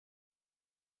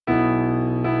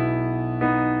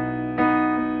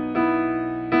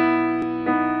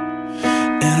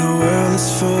is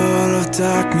full of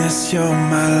darkness, you're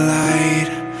my light.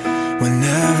 When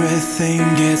everything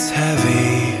gets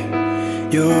heavy,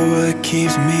 you're what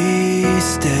keeps me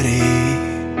steady.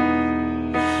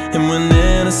 And when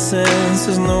innocence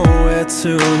is nowhere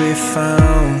to be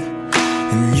found,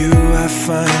 in you I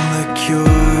find the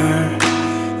cure.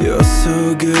 You're so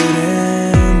good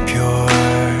and pure.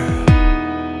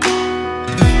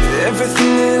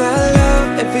 Everything that I love,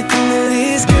 everything that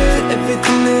is good,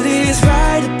 everything that is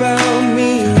right about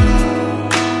me,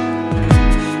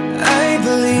 I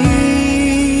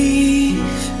believe.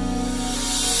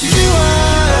 You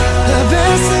are the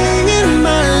best thing in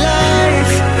my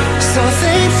life, so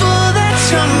thankful that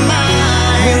you're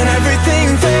mine. When everything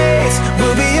fades,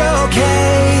 we'll be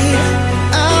okay.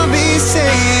 I'll be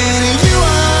saying you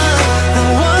are the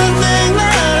one thing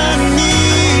that I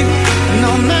need,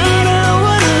 no matter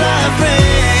what life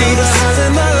brings. Through the highs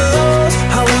and the lows,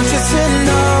 I want you to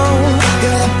know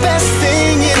you're the best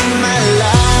thing in my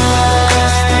life.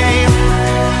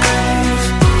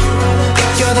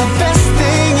 You're the best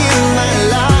thing in my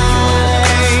life.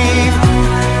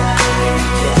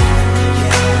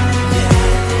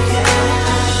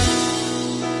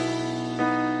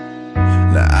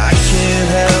 Now I can't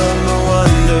help but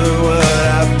wonder what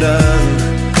I've done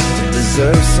to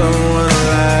deserve someone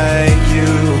like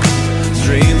you.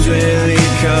 Dreams really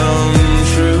come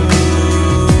true.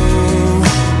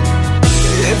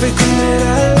 Everything that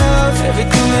I love,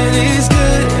 everything that is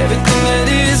good, everything that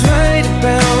is right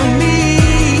about me,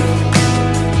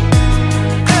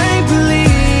 I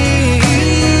believe.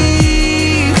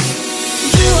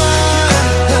 You are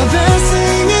the best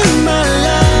thing in my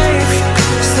life,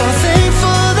 so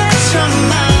thankful that you're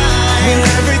mine. When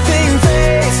everything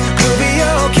fades, we'll be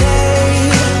okay.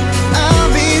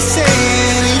 I'll be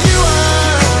saying you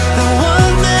are the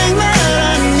one thing that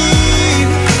I need,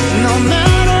 no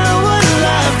matter what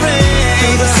life brings.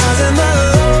 Through the highs and the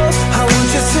lows, I want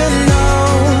you to know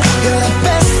you're the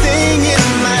best thing in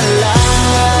my life.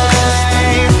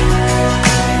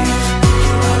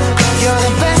 You're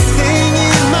the best thing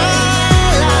in my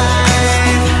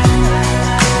life.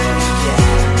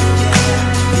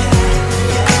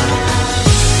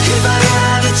 If I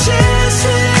had a chance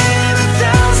to live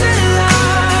 1,000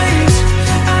 lives,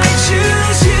 I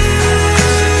choose you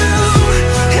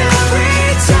every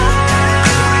time.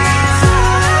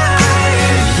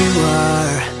 You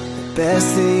are the best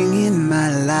thing in my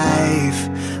life.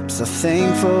 I'm so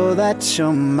thankful that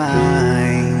you're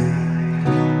mine.